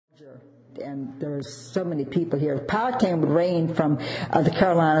And there were so many people here. Powhatan would reign from the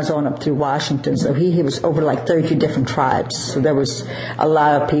Carolinas on up through Washington, so he was over like 32 different tribes. So there was a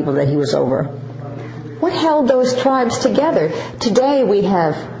lot of people that he was over. What held those tribes together? Today we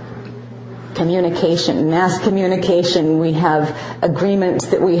have communication, mass communication. We have agreements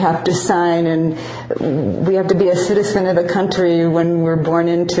that we have to sign, and we have to be a citizen of the country when we're born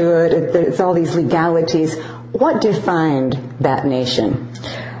into it. It's all these legalities. What defined that nation?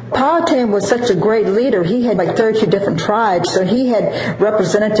 Powhatan was such a great leader. He had like 32 different tribes, so he had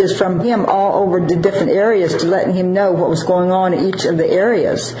representatives from him all over the different areas to letting him know what was going on in each of the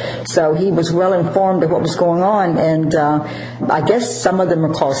areas. So he was well informed of what was going on, and I guess some of them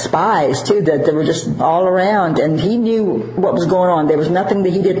were called spies too, that they were just all around, and he knew what was going on. There was nothing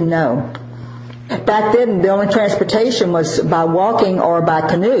that he didn't know. Back then, the only transportation was by walking or by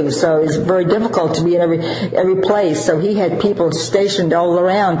canoe, so it was very difficult to be in every place. So he had people stationed all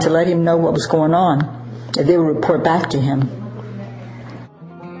around to let him know what was going on, and they would report back to him.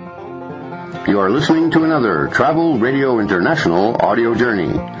 You are listening to another Travel Radio International audio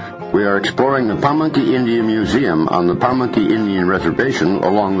journey. We are exploring the Pamunkey Indian Museum on the Pamunkey Indian Reservation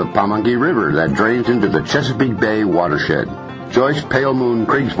along the Pamunkey River that drains into the Chesapeake Bay watershed. Joyce Pale Moon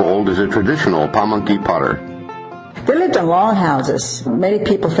Krigsvold is a traditional Pamunkey potter. They lived in longhouses. Many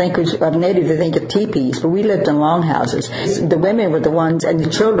people think of native, they think of teepees, but we lived in longhouses. The women were the ones, and the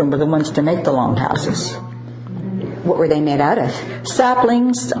children were the ones to make the longhouses. What were they made out of?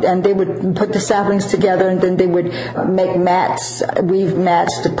 Saplings, and they would put the saplings together, and then they would make mats, weave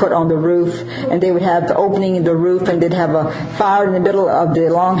mats to put on the roof, and they would have the opening in the roof, and they'd have a fire in the middle of the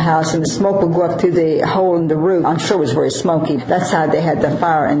longhouse, and the smoke would go up through the hole in the roof. I'm sure it was very smoky. That's how they had the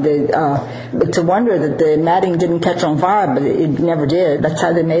fire, and it's a wonder that the matting didn't catch on fire, but it never did. That's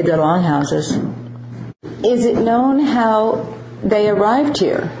how they made their longhouses. Is it known how they arrived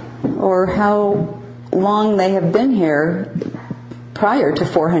here, or how long they have been here prior to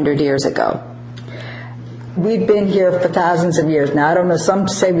 400 years ago? We've been here for thousands of years now. I don't know, some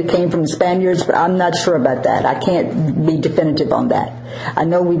say we came from the Spaniards, but I'm not sure about that. I can't be definitive on that. I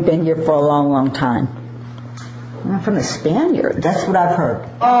know we've been here for a long, long time. Not from the Spaniards? That's what I've heard.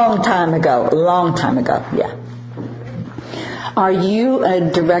 A long time ago, yeah. Are you a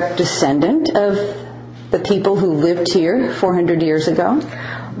direct descendant of the people who lived here 400 years ago?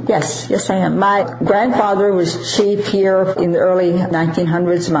 Yes, I am. My grandfather was chief here in the early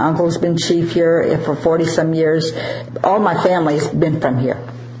 1900s. My uncle's been chief here for 40-some years. All my family's been from here.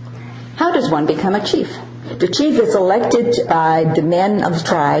 How does one become a chief? The chief is elected by the men of the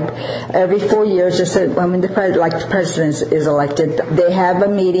tribe every 4 years. The president is elected, they have a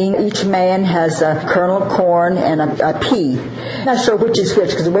meeting. Each man has a kernel of corn and a pea. I'm not sure which is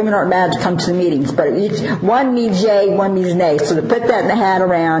which because the women aren't allowed to come to the meetings, but one means yay, one means nay. So they put that in the hat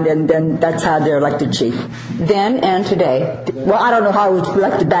around, and then that's how they're elected chief. Then and today? Well, I don't know how it was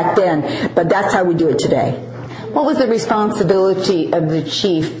elected back then, but that's how we do it today. What was the responsibility of the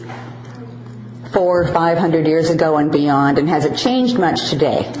chief 400 or 500 years ago and beyond, and has it changed much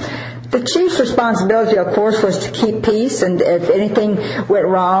today? The chief's responsibility, of course, was to keep peace, and if anything went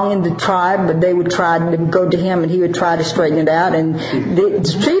wrong in the tribe, they would go to him, and he would try to straighten it out. And the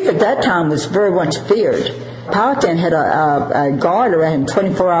chief at that time was very much feared. Powhatan had a guard around him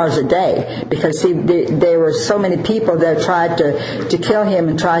 24 hours a day because there were so many people that tried to kill him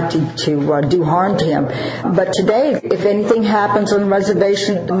and tried to do harm to him. But today, if anything happens on the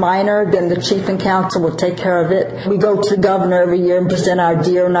reservation minor, then the chief and council will take care of it. We go to the governor every year and present our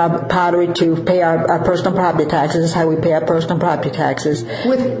deer and our pottery to pay our personal property taxes. That's how we pay our personal property taxes.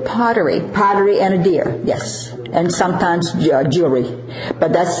 With pottery? Pottery and a deer, yes. And sometimes jewelry.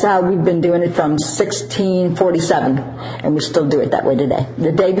 But that's how we've been doing it from 1647, and we still do it that way today,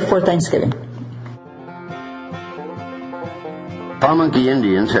 the day before Thanksgiving. Pamunkey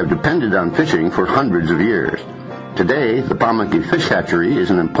Indians have depended on fishing for hundreds of years. Today, the Pamunkey Fish Hatchery is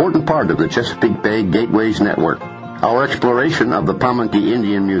an important part of the Chesapeake Bay Gateways Network. Our exploration of the Pamunkey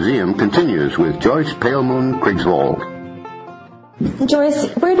Indian Museum continues with Joyce Pale Moon Krigsvold. Joyce,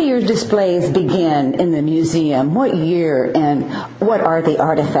 where do your displays begin in the museum? What year and what are the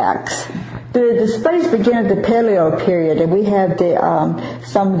artifacts? The displays begin at the Paleo period, and we have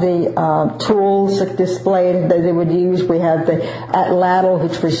some of the tools displayed that they would use. We have the atlatl,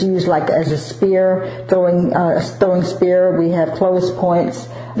 which was used like as a spear, throwing spear. We have clothes points.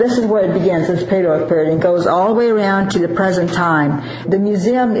 This is where it begins, this Paleo period, and goes all the way around to the present time. The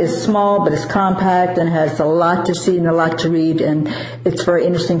museum is small, but it's compact and has a lot to see and a lot to read, and it's very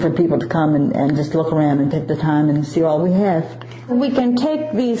interesting for people to come and just look around and take the time and see all we have. We can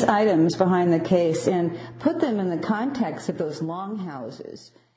take these items behind the case and put them in the context of those longhouses.